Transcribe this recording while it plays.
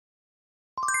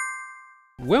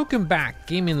Welcome back,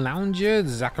 Gaming Lounge.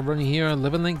 Zacharoni here on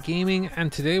Living Link Gaming,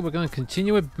 and today we're going to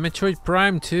continue with Metroid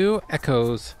Prime 2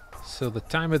 Echoes. So the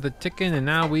timer is ticking, and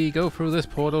now we go through this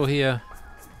portal here.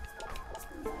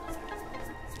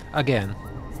 Again.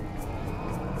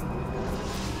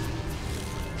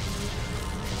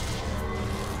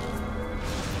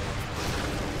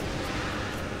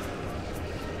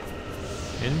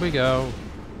 In we go.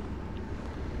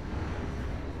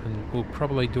 And we'll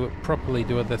probably do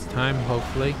it this time,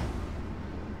 hopefully.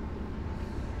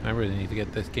 I really need to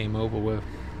get this game over with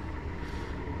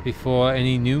before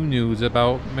any new news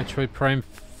about Metroid Prime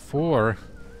 4.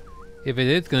 If it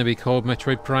is going to be called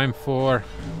Metroid Prime 4.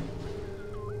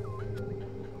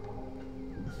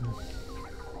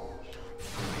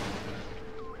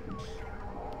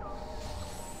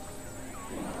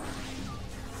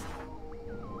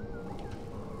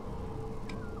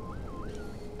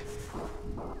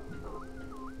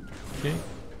 Okay.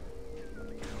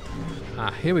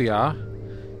 Ah, here we are.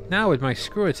 Now with my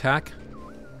screw attack,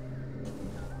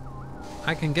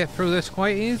 I can get through this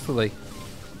quite easily.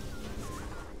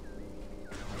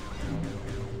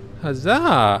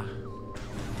 Huzzah!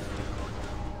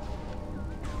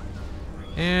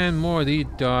 And more of the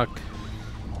dark.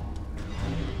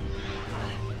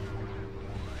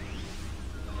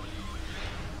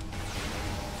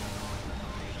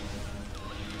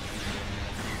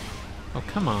 Oh,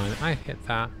 come on, I hit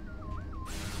that.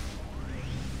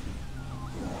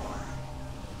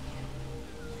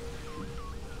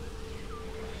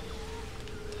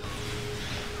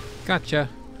 Gotcha.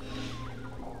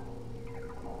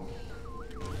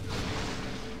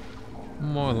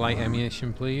 More light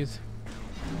ammunition, please.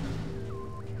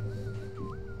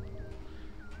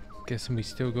 Guessing we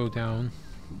still go down.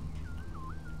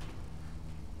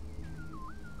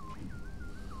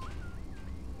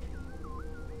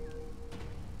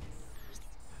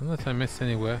 Unless I missed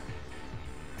anywhere.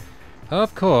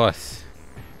 Of course.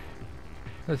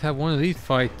 Let's have one of these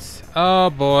fights.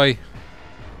 Oh boy.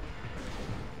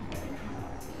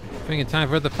 I think it's time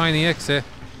for us to find the exit.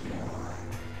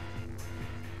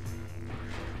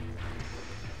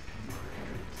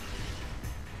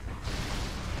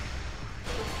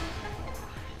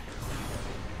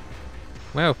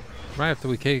 Well, right after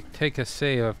we take a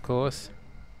save, of course.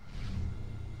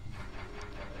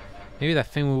 Maybe that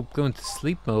thing will go into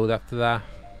sleep mode after that.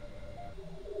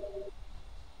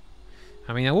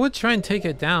 I mean, I would try and take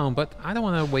it down, but I don't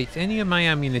want to waste any of my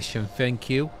ammunition, thank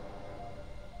you.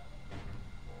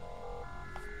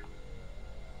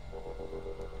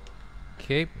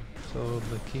 Okay, so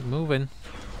let's keep moving.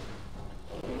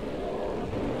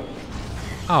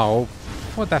 Oh, I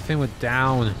thought that thing was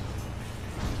down.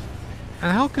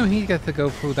 And how come he gets to go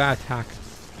through that attack?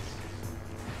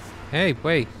 Hey,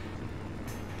 wait.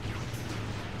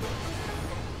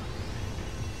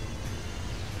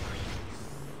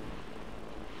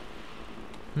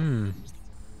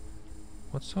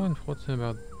 What's so important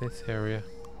about this area?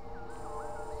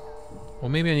 Or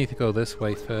maybe I need to go this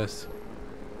way first.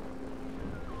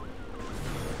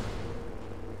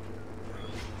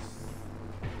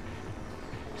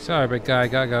 Sorry, big guy,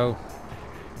 gotta go.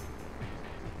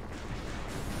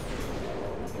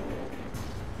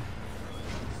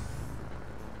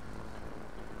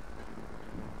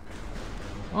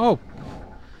 Oh!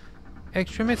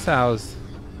 Extra missiles!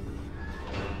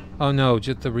 Oh no,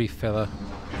 just the refiller.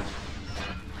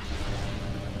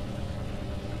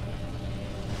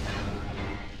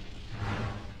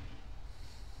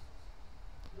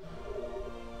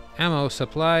 Ammo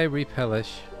supply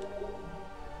repellish.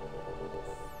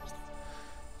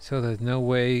 So there's no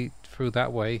way through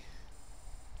that way.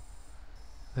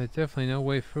 There's definitely no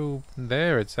way through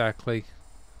there exactly.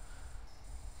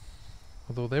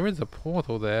 Although there is a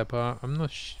portal there, but I'm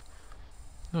not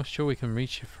sure we can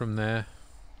reach it from there.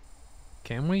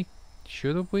 Can we?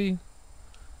 Should we?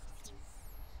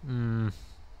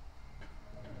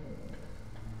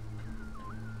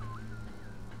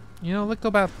 You know, let's go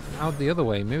back out the other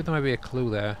way. Maybe there might be a clue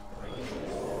there.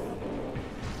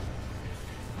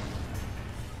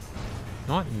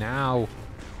 Not now.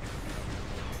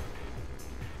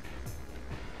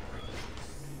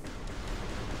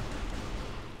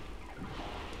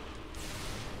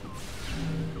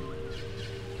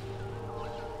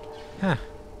 Huh.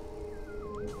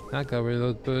 That got rid of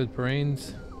those bird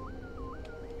brains.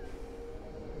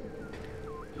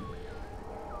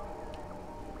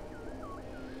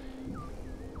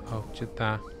 Oh, just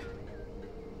that.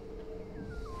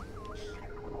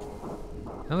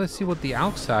 Now let's see what the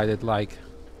outside is like.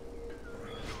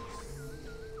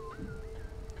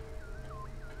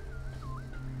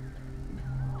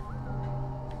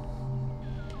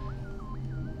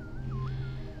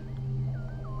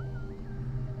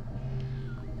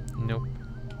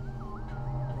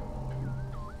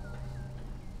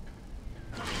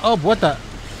 Oh, what the?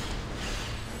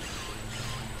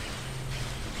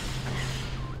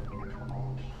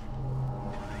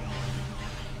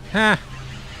 Ha!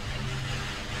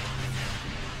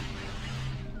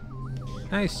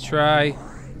 Nice try.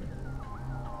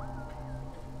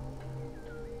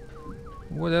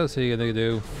 What else are you gonna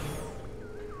do?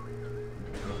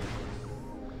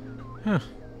 Huh.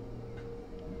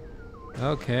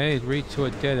 Okay, it reached to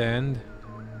a dead end.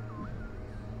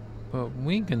 But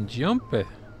we can jump it.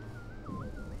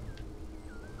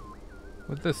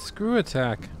 With the screw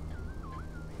attack.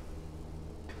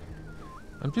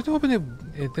 I'm just hoping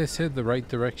it this hit the right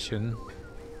direction.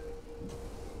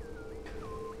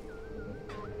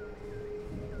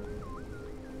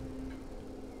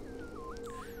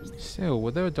 Still,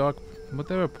 was there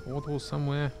a portal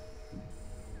somewhere?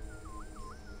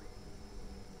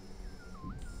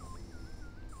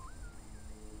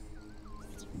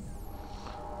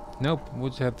 Nope, we'll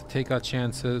just have to take our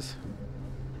chances.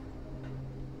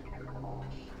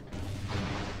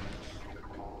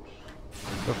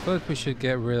 But first we should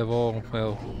get rid of all,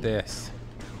 well, this.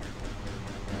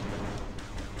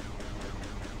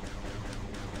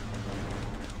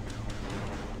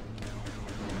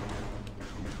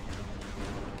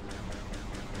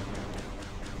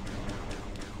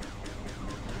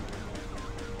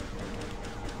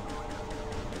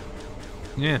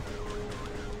 Yeah.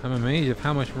 I'm amazed at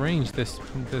how much range this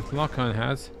lock-on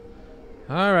has.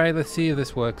 Alright, let's see if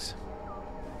this works.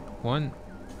 1,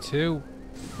 2,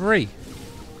 3.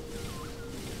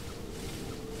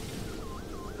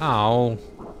 Oh.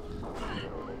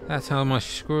 That's how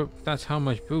much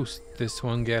boost this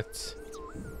one gets.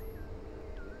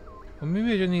 Well,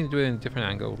 maybe I just need to do it in a different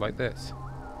angle, like this.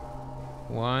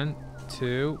 1,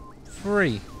 2,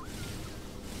 3.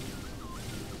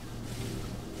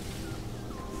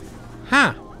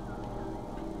 Ha!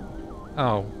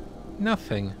 Oh,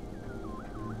 nothing.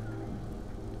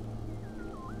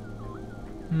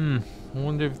 I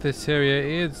wonder if this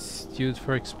area is used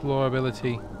for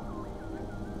explorability.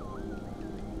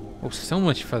 Oh, so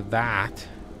much for that.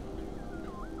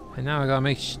 And now I gotta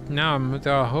make now I'm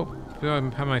gotta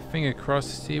have my finger crossed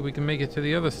to see if we can make it to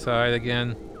the other side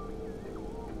again.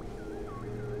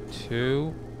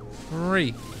 2,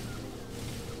 3.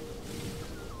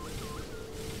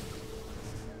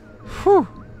 Whew!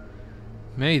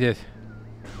 Made it.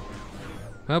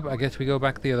 Well, I guess we go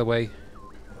back the other way.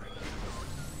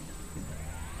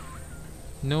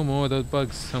 No more of those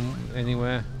bugs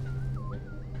anywhere.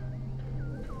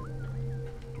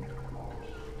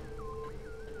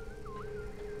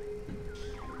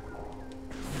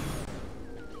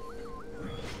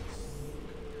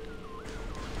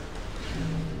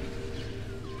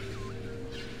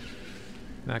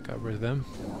 That got rid of them.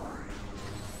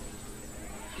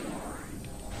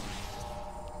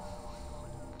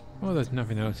 Oh, there's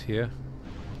nothing else here.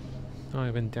 Not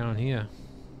even down here.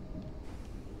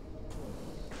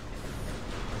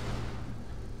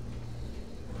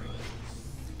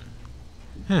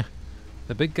 Huh.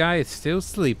 The big guy is still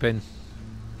sleeping.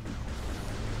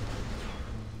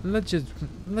 Let's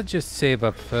just save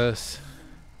up first.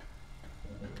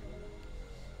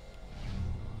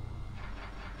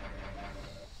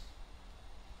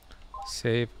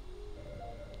 Save.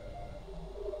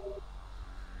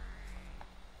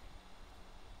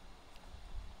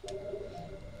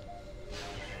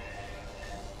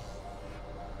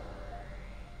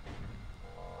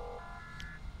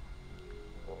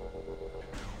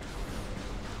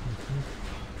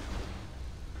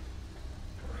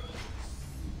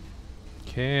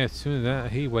 Okay, as soon as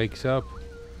that he wakes up,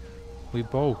 we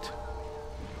bolt.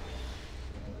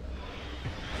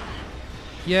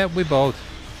 Yeah, we bolt.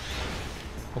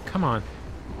 Oh, come on.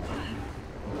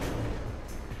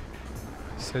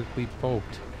 I said we bolt.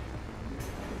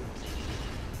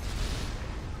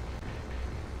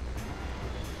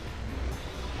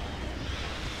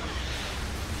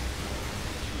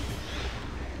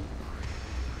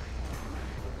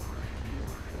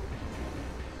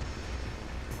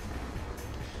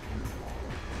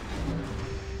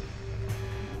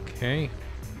 Okay.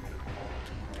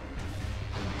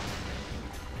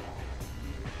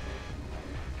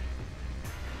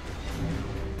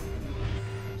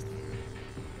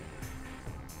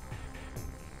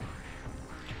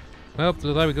 Well, looks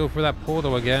like we go for that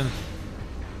portal again.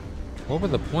 What was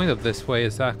the point of this way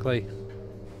exactly?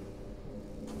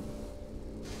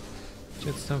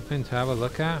 Just something to have a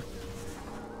look at?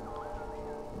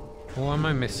 Or am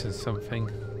I missing something?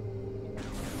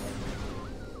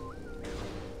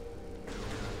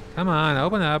 Come on,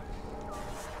 open up.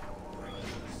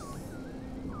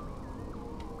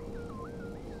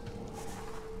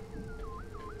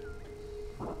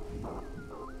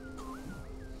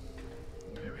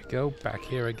 go. Back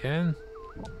here again.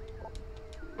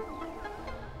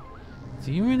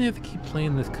 Do you really have to keep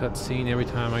playing this cutscene every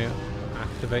time I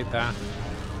activate that?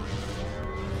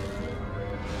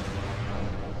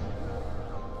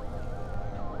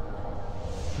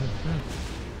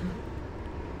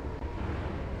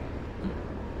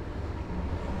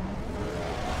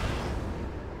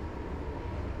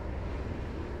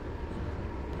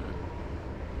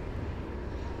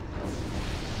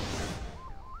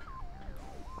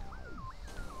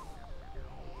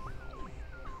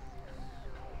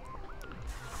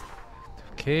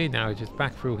 Okay, now just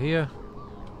back through here.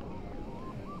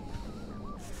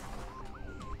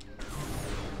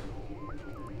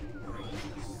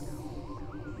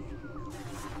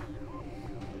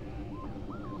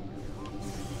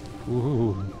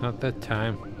 Ooh, not that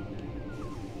time.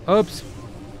 Oops!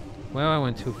 Well, I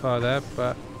went too far there,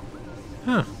 but...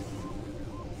 Huh.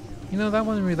 You know, that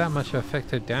wasn't really that much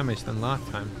effective damage than last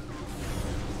time.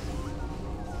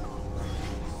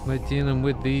 We're dealing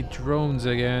with the drones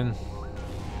again.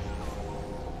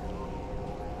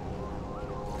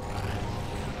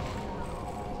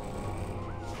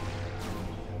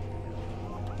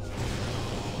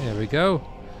 There we go.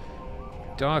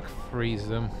 Dark freeze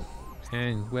them.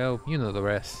 And, well, you know the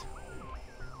rest.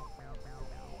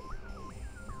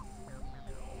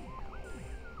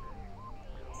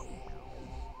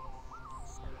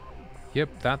 Yep,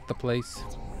 that's the place.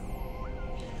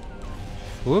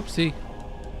 Whoopsie.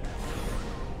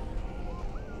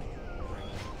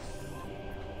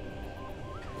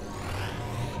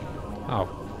 Oh,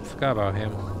 forgot about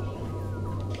him.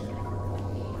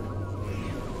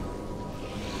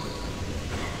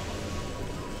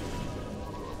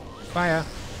 Fire!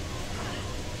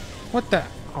 What the?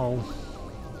 Oh.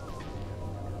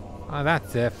 Oh,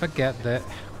 that's it. Forget that.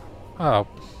 Oh.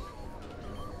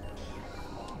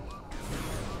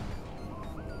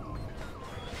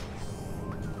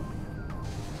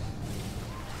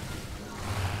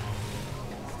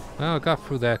 Well, I got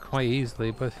through there quite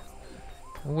easily, but...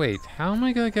 Wait, how am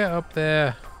I gonna get up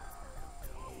there?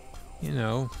 You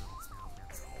know...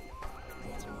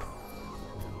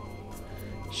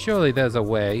 Surely there's a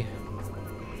way.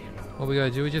 What we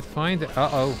gotta do is just find it.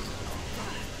 Uh-oh.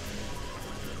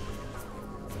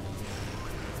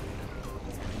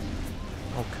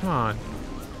 Oh, come on.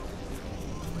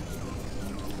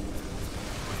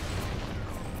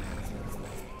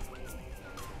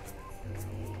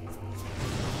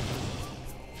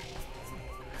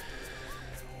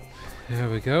 There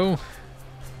we go.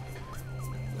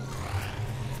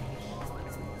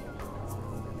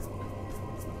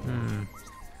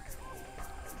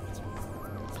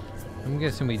 I'm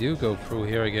guessing we do go through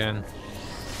here again.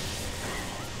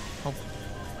 Oh.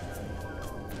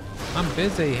 I'm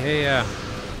busy here.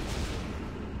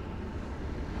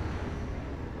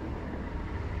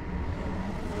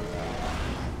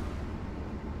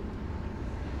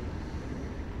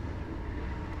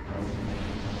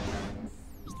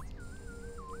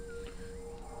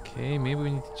 Okay, maybe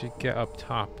we need to get up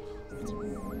top.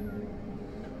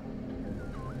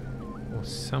 Or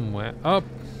somewhere up.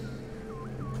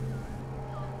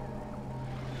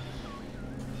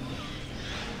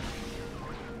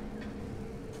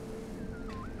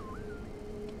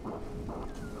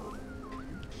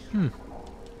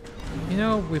 You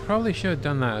know, we probably should have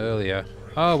done that earlier.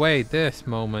 Oh wait, this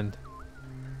moment.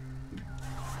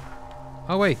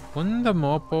 Oh wait, wasn't the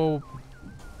Morphle...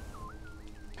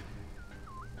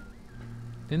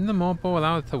 Didn't the Morphle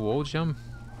allow it to wall jump?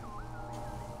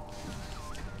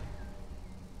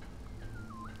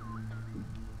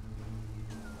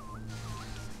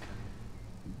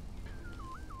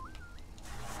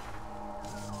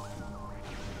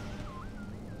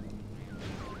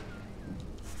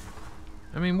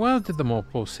 I mean, what did the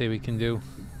Morphle say we can do?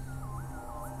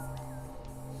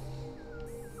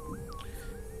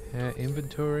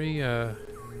 Inventory,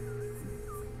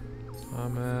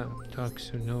 armor, dark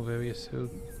suit, no various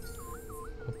suit.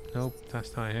 Oh, nope,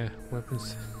 that's not here.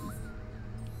 Weapons.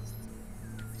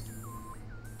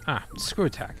 Ah, screw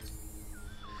attack.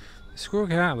 The screw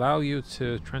attack allow you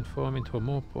to transform into a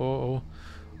Morphle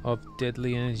of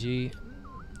deadly energy.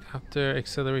 After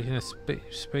accelerating a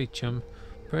space jump,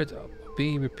 press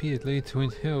B repeatedly to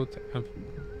inhale and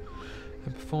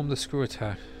perform the screw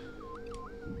attack.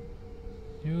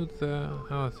 Use the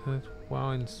outlet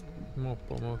while in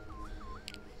Morphle mode.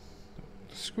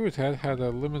 The screw attack had a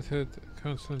limited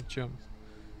constant jump.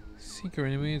 Seeker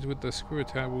enemies with the screw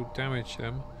attack will damage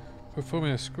them.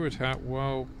 Performing a screw attack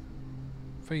while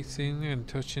facing and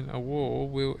touching a wall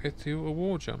will do a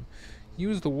wall jump.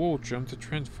 Use the wall jump to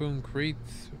transform great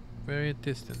very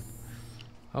distant.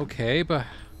 Okay, but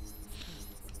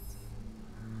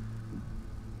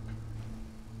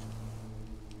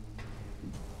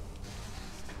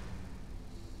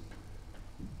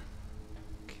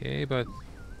Okay, but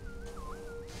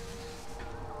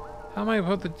how am I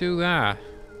supposed to do that?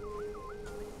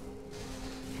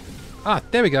 Ah,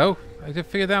 there we go. I just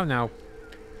figured it out now.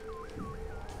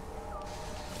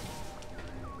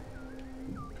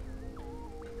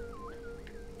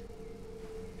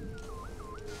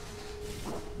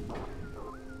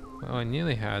 Oh, I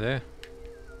nearly had it.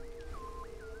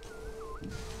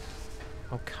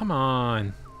 Oh, come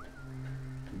on.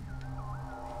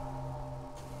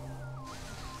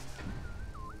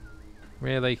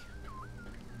 Really?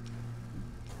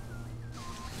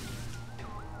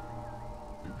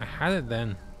 I had it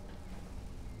then.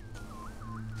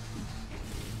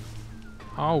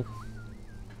 Oh.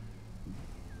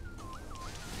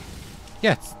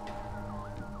 Yes.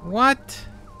 What?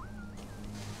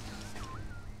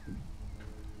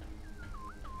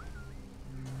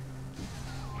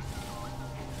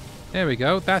 There we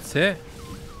go, that's it.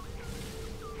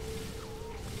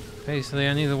 Basically,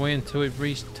 I need to wait until it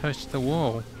touched the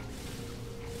wall.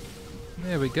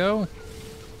 There we go.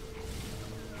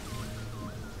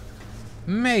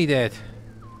 Made it!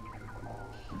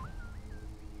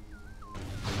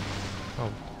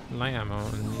 Oh, light ammo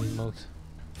on these modes.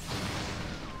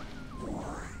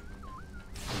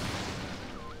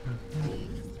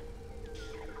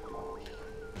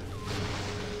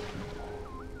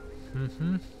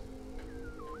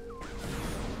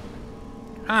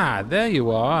 Ah, there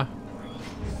you are.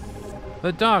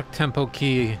 The Dark Temple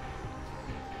key.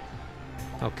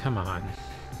 Oh, come on.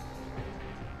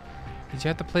 Did you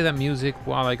have to play that music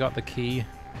while I got the key?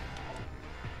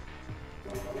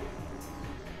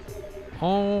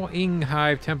 All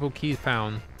Inghive Temple keys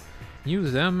found.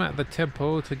 Use them at the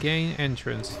temple to gain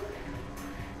entrance.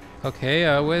 Okay,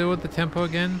 where was the temple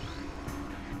again?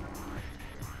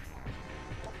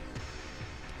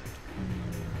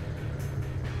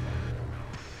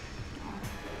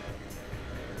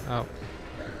 Oh.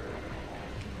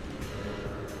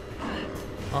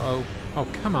 Uh-oh. Oh,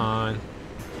 come on.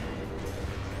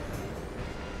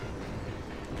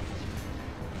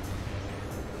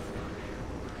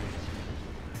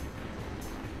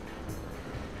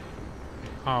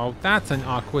 Oh, that's an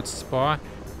awkward spot.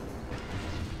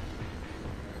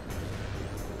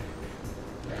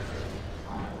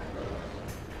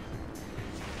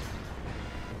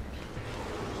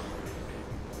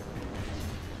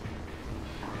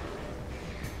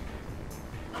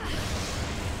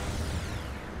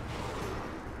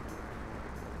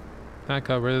 That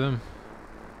got rid of them.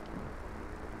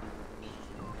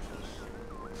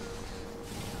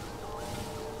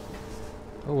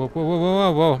 Oh, whoa, whoa, whoa,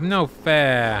 whoa, whoa, no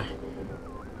fair.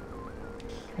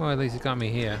 Well, at least it got me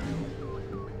here.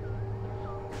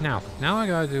 Now I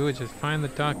gotta do is just find the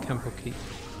Dark Temple key.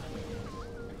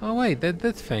 Oh wait,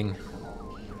 this thing.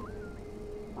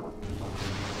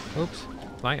 Oops,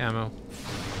 light ammo.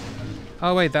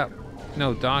 Oh wait,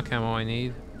 no, dark ammo I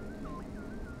need.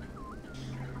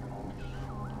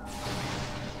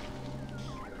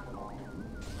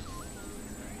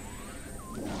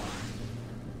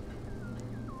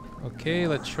 Okay,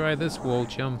 let's try this wall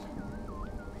jump.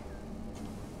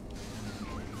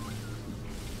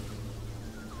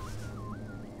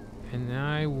 And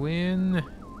I win.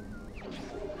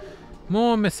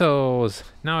 More missiles.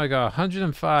 Now I got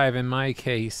 105 in my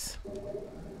case.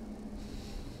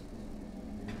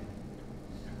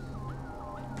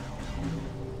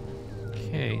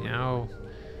 Okay, now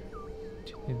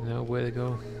do you need to know where to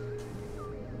go?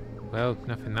 Well,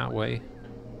 nothing that way.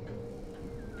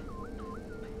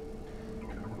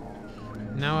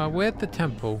 Now we're at the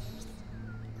temple.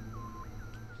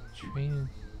 Train.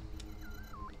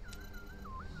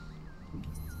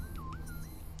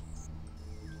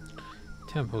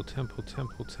 Temple, temple,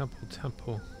 temple, temple,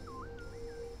 temple.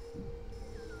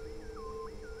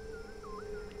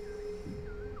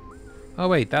 Oh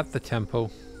wait, that's the temple.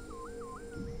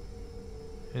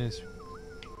 And it's,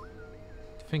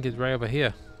 I think it's right over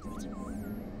here.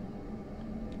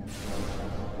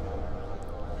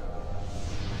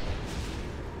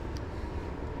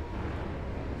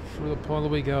 Through the portal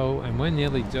we go, and we're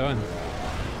nearly done.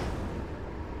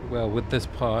 Well, with this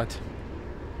part.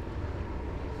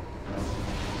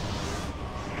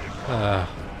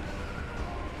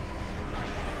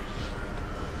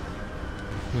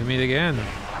 We meet again.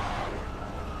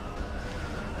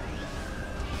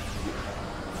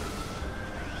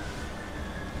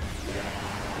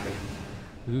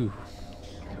 Ooh,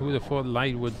 who would have thought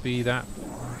light would be that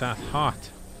hot?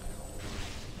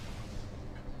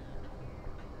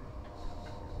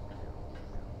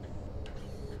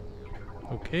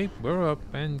 Okay, we're up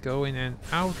and going and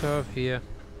out of here.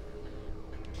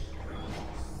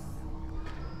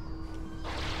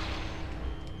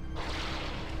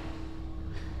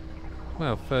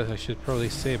 Well, first I should probably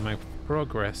save my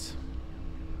progress.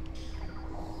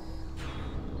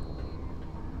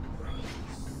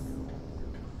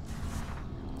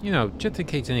 You know, just in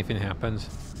case anything happens.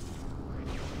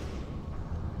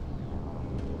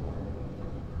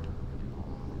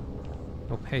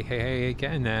 Oh, hey,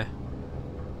 get in there.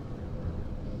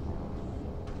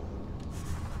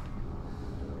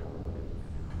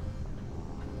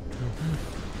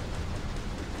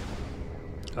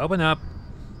 Open up.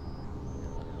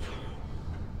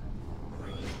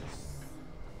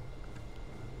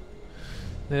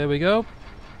 There we go.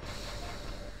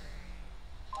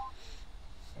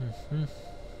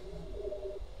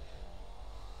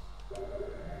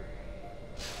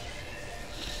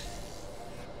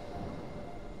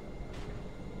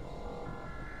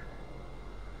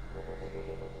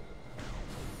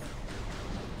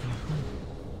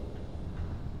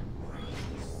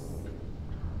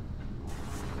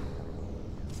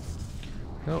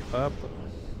 Go up.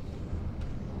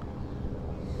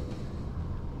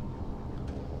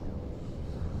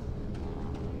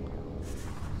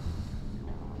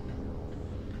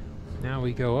 Now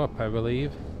we go up, I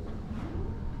believe.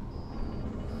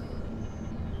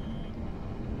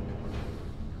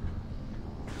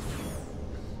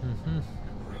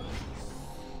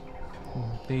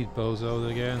 These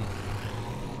bozos again.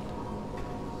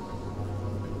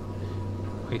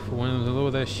 Wait for one of them to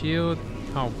lower their shield.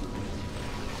 Oh.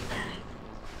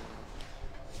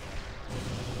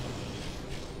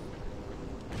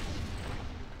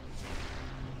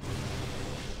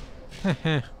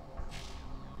 Heh.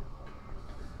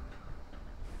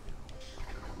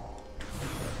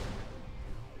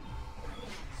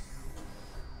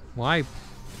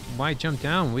 Why jump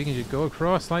down? We can just go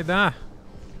across like that.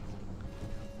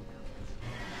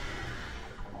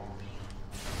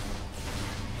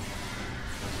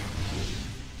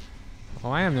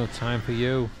 Oh, I have no time for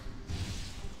you.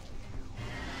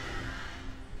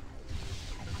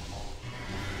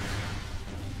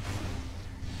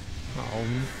 Oh,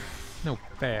 no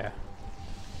fair.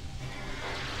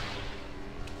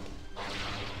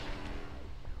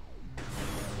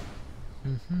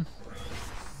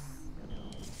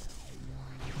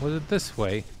 Was it this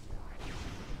way?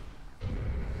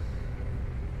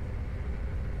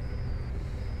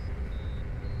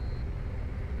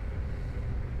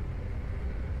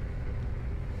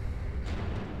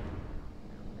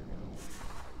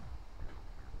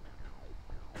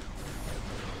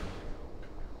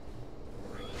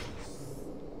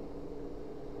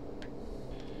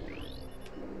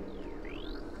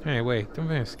 Hey, wait, don't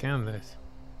think I scan this.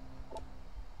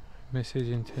 Message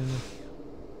intended.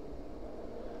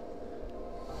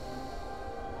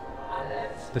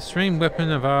 The strange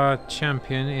weapon of our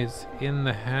champion is in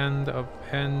the hands of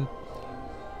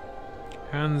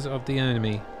the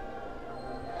enemy.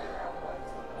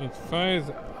 It fires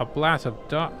a blast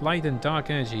of light and dark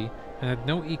energy and had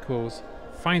no equals.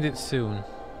 Find it soon.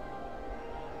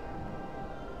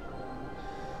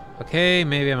 Okay,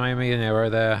 maybe I might have made an error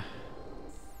there.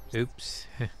 Oops.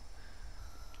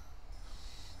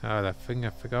 Oh, that thing, I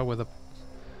forgot where the...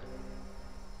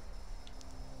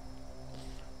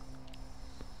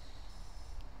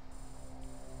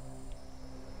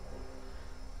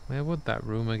 Where would that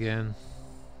room again?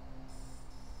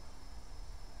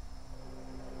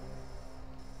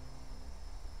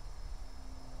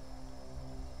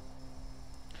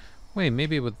 Wait,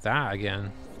 maybe with that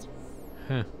again.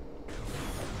 Huh.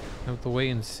 I have to wait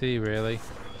and see, really.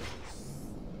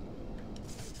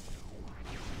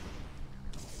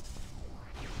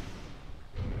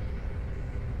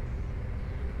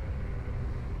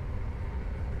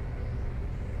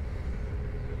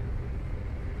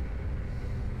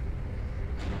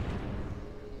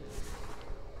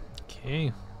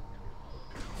 Okay.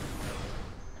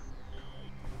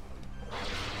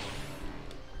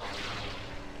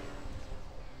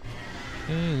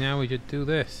 Okay, now we just do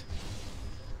this.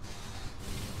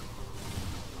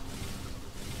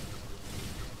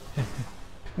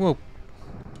 Whoa.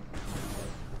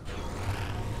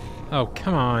 Oh,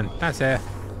 come on. That's it.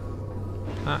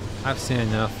 I've seen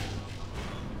enough.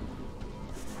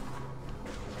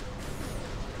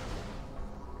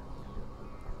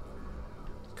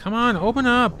 Come on, open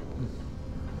up!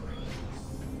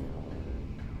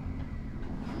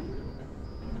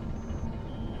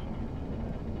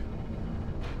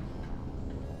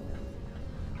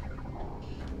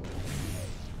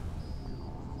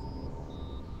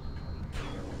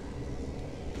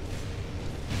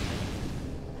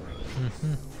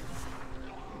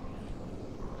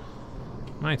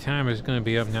 My timer is going to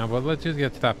be up now, but let's just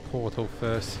get to that portal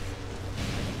first.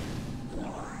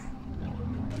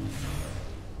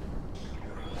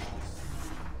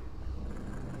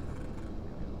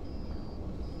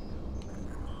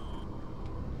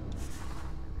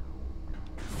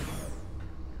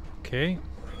 Okay.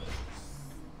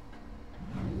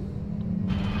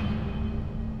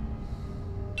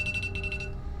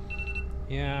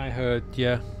 Yeah, I heard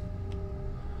ya.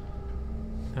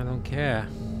 I don't care.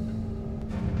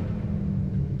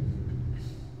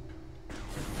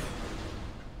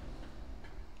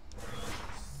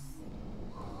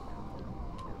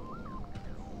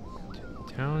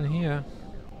 Down here.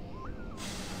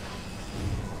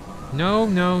 No,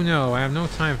 no, no. I have no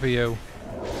time for you.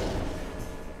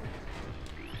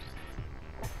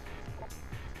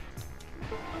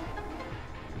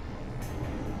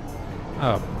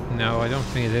 Oh, no, I don't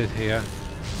think it is here.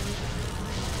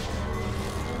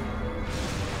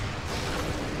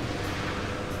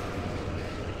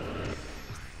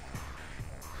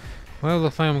 Well,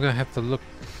 looks like I'm gonna have to look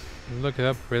it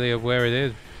up really of where it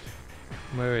is.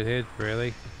 Where it is,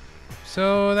 really.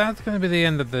 So that's gonna be the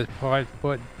end of this part,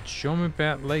 but show me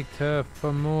back later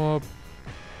for more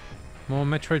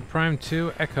Metroid Prime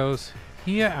 2 Echoes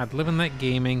here at Living Let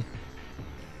Gaming.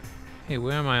 Hey,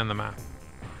 where am I on the map?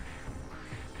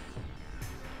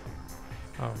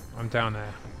 Oh, I'm down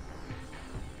there.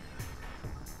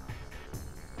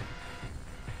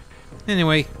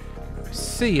 Anyway,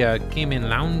 see ya, gaming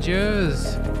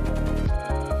loungers.